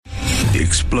The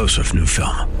explosive new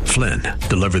film, Flynn,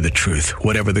 deliver the truth,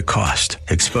 whatever the cost,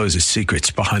 exposes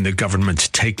secrets behind the government's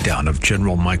takedown of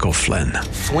General Michael Flynn.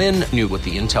 Flynn knew what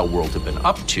the intel world had been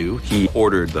up to. He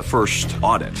ordered the first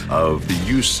audit of the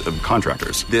use of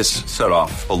contractors. This set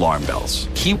off alarm bells.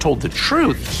 He told the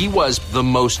truth. He was the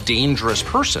most dangerous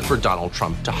person for Donald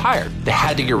Trump to hire. They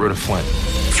had to get rid of Flynn.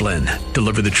 Flynn,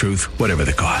 deliver the truth, whatever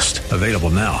the cost. Available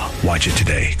now. Watch it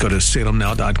today. Go to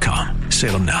salemnow.com.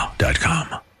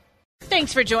 salemnow.com.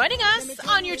 Thanks for joining us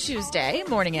on your Tuesday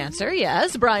morning answer.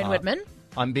 Yes, Brian Whitman.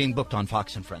 I'm being booked on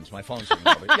Fox and Friends. My phone's ringing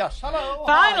over. Yes, hello.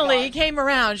 Finally came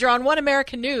around. You're on One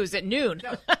American News at noon.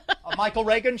 Yes. Michael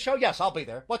Reagan show? Yes, I'll be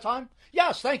there. What time?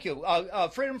 Yes, thank you. I'm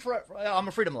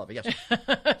a freedom lover, yes.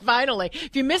 Finally.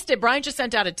 If you missed it, Brian just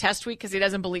sent out a test tweet because he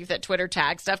doesn't believe that Twitter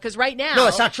tags stuff. Because right now... No,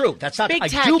 that's not true. That's not... I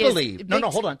do believe... No,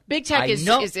 hold on. Big Tech is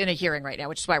in a hearing right now,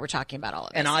 which is why we're talking about all of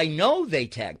this. And I know they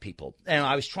tag people. And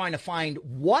I was trying to find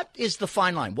what is the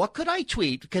fine line. What could I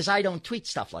tweet? Because I don't tweet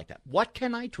stuff like that. What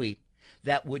can I tweet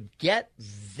that would get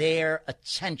their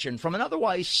attention from an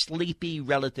otherwise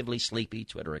relatively sleepy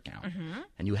Twitter account? Mm-hmm.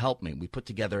 And you helped me. We put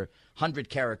together 100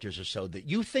 characters or so that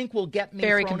you think will get me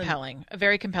very compelling. A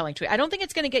very compelling tweet. I don't think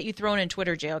it's going to get you thrown in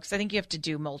Twitter jail because I think you have to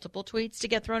do multiple tweets to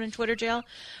get thrown in Twitter jail.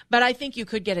 But I think you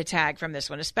could get a tag from this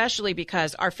one, especially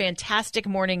because our fantastic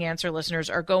Morning Answer listeners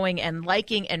are going and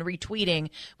liking and retweeting,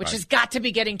 which has got to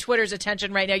be getting Twitter's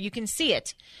attention right now. You can see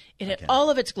it in all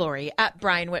of its glory at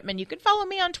Brian Whitman. You can follow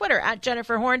me on Twitter at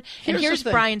Jennifer Horn. And here's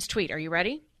Brian's tweet. Are you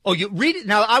ready? Oh, you read it?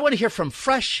 Now, I want to hear from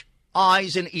fresh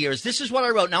eyes and ears. This is what I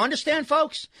wrote. Now, understand,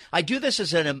 folks, I do this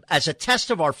as a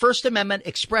test of our First Amendment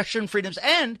expression freedoms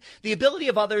and the ability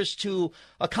of others to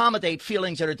accommodate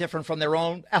feelings that are different from their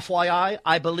own. FYI,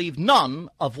 I believe none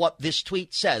of what this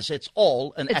tweet says. It's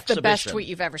all an exhibition. It's the best tweet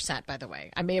you've ever sent, by the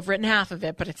way. I may have written half of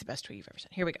it, but it's the best tweet you've ever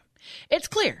sent. Here we go. It's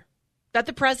clear that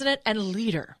the president and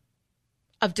leader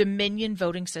of Dominion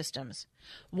Voting Systems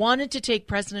wanted to take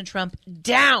President Trump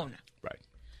down. Right.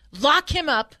 Lock him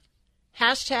up.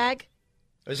 Hashtag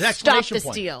stop the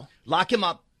steal. Lock him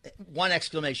up. One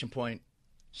exclamation point.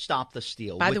 Stop the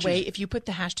steal. By the way, if you put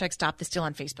the hashtag stop the steal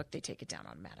on Facebook, they take it down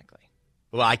automatically.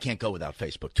 Well, I can't go without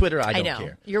Facebook. Twitter, I don't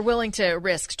care. You're willing to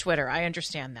risk Twitter. I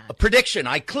understand that. A prediction.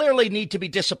 I clearly need to be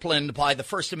disciplined by the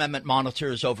First Amendment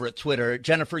monitors over at Twitter.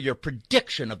 Jennifer, your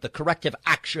prediction of the corrective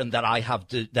action that I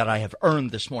have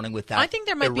earned this morning with that. I think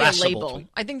there might be a label. Tweet.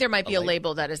 I think there might be a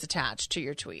label that is attached to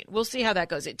your tweet. We'll see how that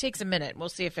goes. It takes a minute. We'll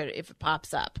see if it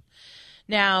pops up.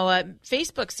 Now,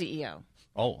 Facebook CEO.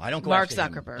 Oh, I don't go Mark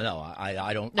after Zuckerberg. Him. No,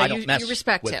 I don't. No, I don't mess. You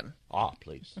respect with, him. Oh,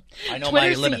 please. I know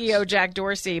Twitter my limits. CEO Jack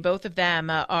Dorsey, both of them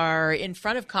are in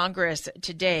front of Congress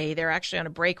today. They're actually on a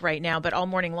break right now, but all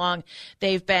morning long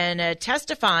they've been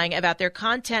testifying about their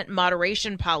content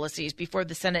moderation policies before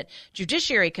the Senate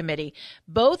Judiciary Committee.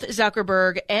 Both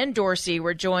Zuckerberg and Dorsey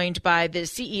were joined by the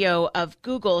CEO of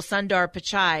Google, Sundar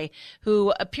Pichai,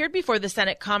 who appeared before the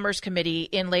Senate Commerce Committee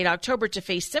in late October to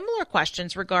face similar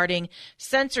questions regarding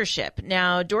censorship.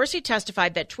 Now, Dorsey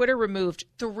testified that Twitter removed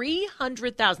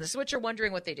 300,000. This is what you're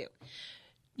wondering what they do.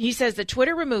 He says that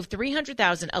Twitter removed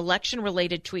 300,000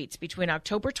 election-related tweets between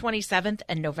October 27th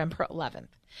and November 11th.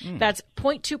 That's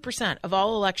 0.2% of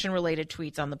all election-related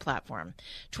tweets on the platform.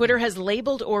 Twitter has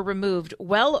labeled or removed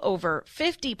well over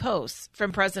 50 posts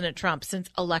from President Trump since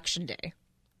Election Day.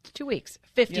 2 weeks,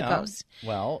 50 posts.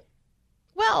 Well,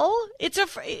 it's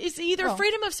either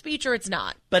freedom of speech or it's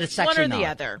not. But it's actually one or not. the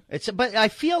other. But I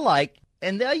feel like.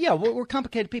 And we're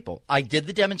complicated people. I did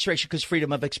the demonstration because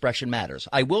freedom of expression matters.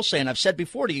 I will say, and I've said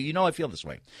before to you, I feel this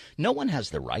way. No one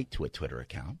has the right to a Twitter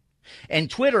account.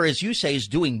 And Twitter, as you say, is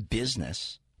doing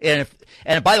business. And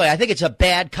by the way, I think it's a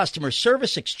bad customer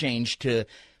service exchange to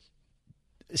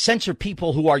censor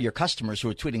people who are your customers who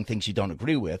are tweeting things you don't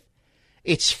agree with.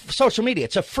 It's social media.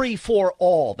 It's a free for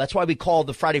all. That's why we call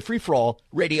the Friday free for all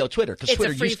radio Twitter. It's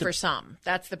Twitter a free for some.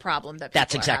 That's the problem.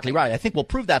 That's exactly right. I think we'll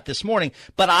prove that this morning.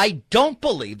 But I don't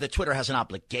believe that Twitter has an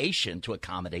obligation to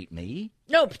accommodate me.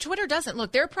 No, Twitter doesn't.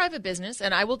 Look, they're a private business,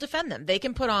 and I will defend them. They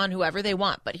can put on whoever they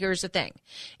want. But here's the thing.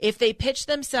 If they pitch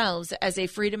themselves as a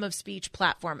freedom of speech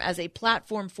platform, as a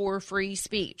platform for free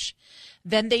speech,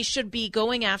 then they should be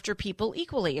going after people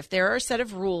equally. If there are a set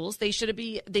of rules, they should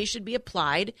be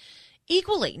applied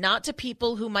equally, not to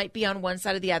people who might be on one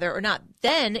side or the other or not.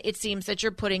 Then it seems that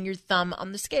you're putting your thumb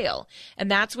on the scale. And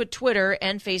that's what Twitter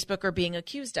and Facebook are being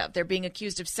accused of. They're being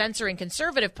accused of censoring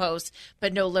conservative posts,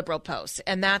 but no liberal posts.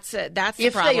 And that's the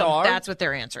problem. That's what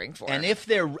they're answering for. And if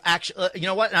they're actually, you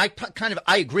know what? And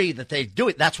I agree that they do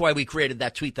it. That's why we created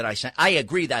that tweet that I sent. I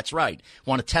agree that's right.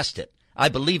 Want to test it. I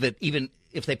believe it, even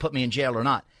if they put me in jail or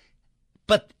not.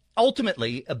 But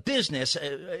ultimately, a business,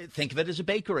 think of it as a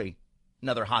bakery.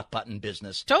 another hot button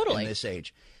business Totally. in this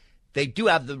age. They do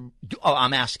have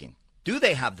I'm asking, do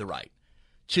they have the right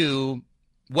to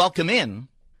welcome in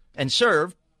and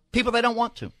serve people they don't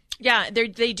want to? Yeah,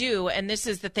 they do. And this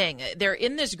is the thing. They're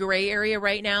in this gray area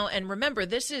right now. And remember,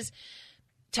 this is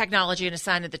technology and a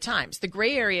sign of the times. The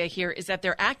gray area here is that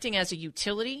they're acting as a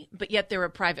utility, but yet they're a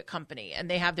private company and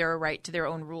they have their right to their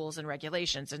own rules and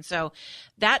regulations. And so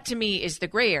that to me is the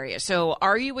gray area. So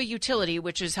are you a utility,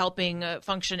 which is helping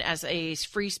function as a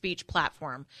free speech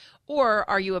platform, or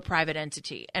are you a private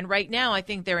entity? And right now, I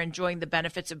think they're enjoying the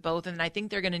benefits of both. And I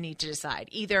think they're going to need to decide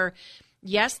either,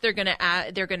 yes, they're going to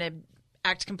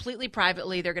act completely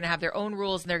privately. They're going to have their own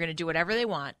rules and they're going to do whatever they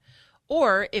want.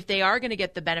 Or if they are going to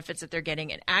get the benefits that they're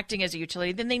getting and acting as a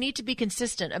utility, then they need to be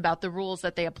consistent about the rules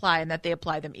that they apply and that they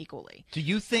apply them equally. Do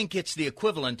you think it's the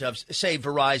equivalent of, say,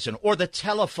 Verizon or the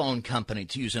telephone company,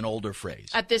 to use an older phrase?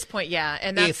 At this point, yeah.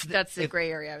 And that's the gray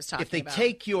area I was talking about. If they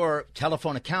take your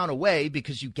telephone account away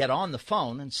because you get on the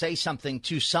phone and say something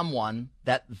to someone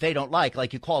that they don't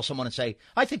like you call someone and say,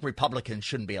 I think Republicans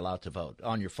shouldn't be allowed to vote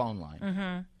on your phone line.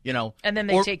 Mm-hmm. You know, and then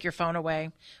they take your phone away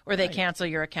or they cancel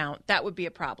your account. That would be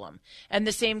a problem. And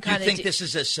the same kind of. You think this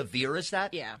is as severe as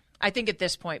that? Yeah. I think at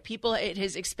this point, it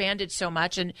has expanded so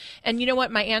much. And you know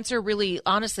what? My answer really,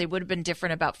 honestly, would have been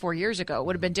different about 4 years ago. It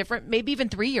would have been different maybe even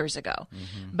 3 years ago.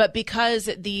 Mm-hmm. But because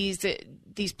these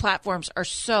platforms are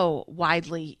so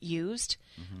widely used,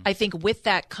 mm-hmm. I think with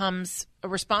that comes a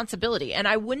responsibility. And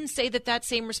I wouldn't say that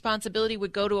same responsibility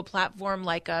would go to a platform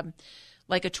like a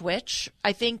Twitch,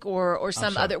 I think, or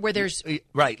some other where there's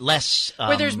less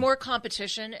where there's more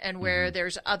competition and where mm-hmm.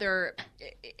 there's other.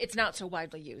 It's not so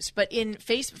widely used, but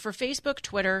for Facebook,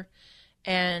 Twitter,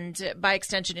 and by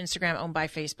extension Instagram, owned by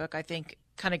Facebook, I think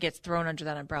kind of gets thrown under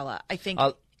that umbrella. I think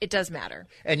it does matter.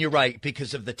 And you're right,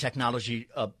 because of the technology,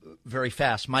 very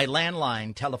fast. My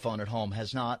landline telephone at home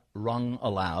has not rung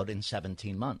aloud in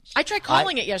 17 months. I tried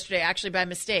calling it yesterday, actually by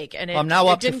mistake, and I'm now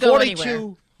up didn't to go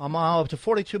anywhere. I'm up to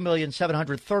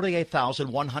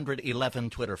 42,738,111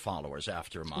 Twitter followers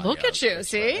after my. Look at you,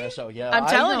 see? So yeah, I'm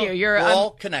telling you, we're all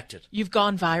connected. You've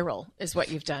gone viral, is what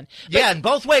you've done. Yeah, in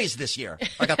both ways this year.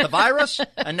 I got the virus,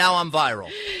 and now I'm viral.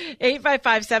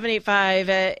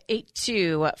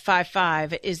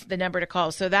 855-785-8255 is the number to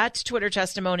call. So that's Twitter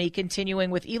testimony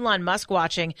continuing with Elon Musk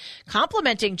watching,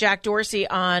 complimenting Jack Dorsey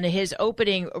on his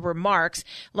opening remarks.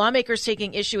 Lawmakers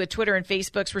taking issue with Twitter and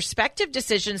Facebook's respective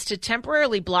decisions to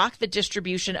temporarily block the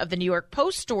distribution of the New York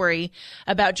Post story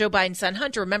about Joe Biden's son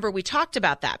Hunter. Remember, we talked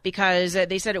about that because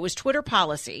they said it was Twitter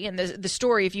policy. And the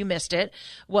story, if you missed it,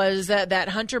 was that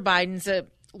Hunter Biden's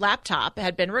laptop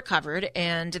had been recovered,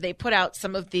 and they put out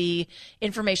some of the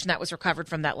information that was recovered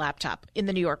from that laptop in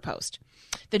the New York Post.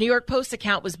 The New York Post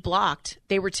account was blocked.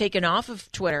 They were taken off of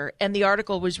Twitter, and the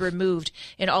article was removed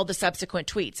in all the subsequent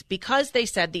tweets because they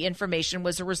said the information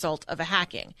was a result of a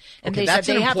hacking. And okay, they said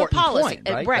they have a policy.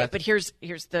 Point, right? But there's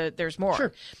more.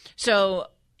 Sure. So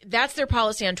that's their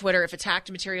policy on Twitter. If it's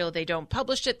hacked material, they don't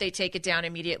publish it. They take it down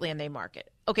immediately and they mark it.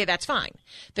 Okay, that's fine.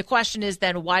 The question is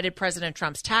then, why did President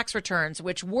Trump's tax returns,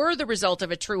 which were the result of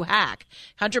a true hack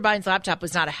 — Hunter Biden's laptop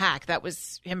was not a hack. That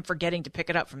was him forgetting to pick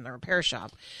it up from the repair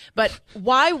shop. But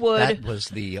why would — That was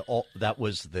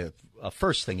the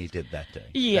first thing he did that day.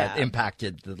 Yeah. That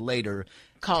impacted the later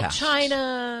Called tasks.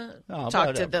 China,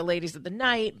 talked to the ladies of the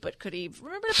night, but could he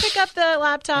remember to pick up the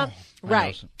laptop?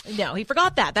 Right. No, he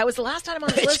forgot that. That was the last time on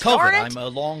his it's list. COVID. I'm a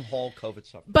long-haul COVID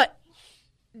sufferer. But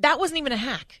that wasn't even a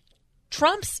hack.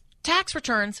 Trump's tax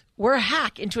returns were a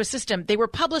hack into a system. They were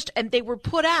published and they were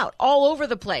put out all over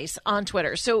the place on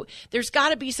Twitter. So there's got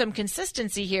to be some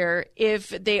consistency here if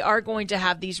they are going to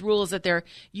have these rules that they're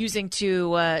using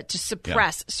to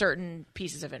suppress certain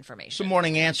pieces of information. Good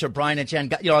morning answer, Brian and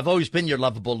Jen. You know, I've always been your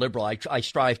lovable liberal. I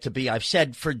strive to be. I've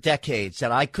said for decades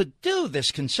that I could do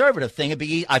this conservative thing.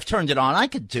 I've turned it on. I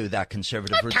could do that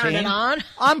conservative routine. Turn it on.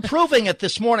 I'm proving it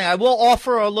this morning. I will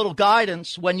offer a little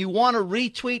guidance when you want to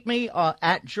retweet me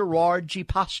at Gerard G.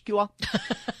 Pasqua.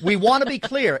 We want to be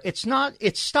clear. It's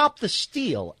Stop the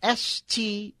Steal.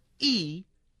 STEAL,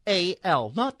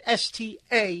 not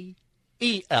STAEL.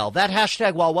 That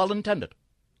hashtag, while well intended,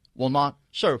 will not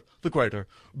serve the greater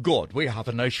good. We have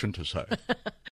a nation to save.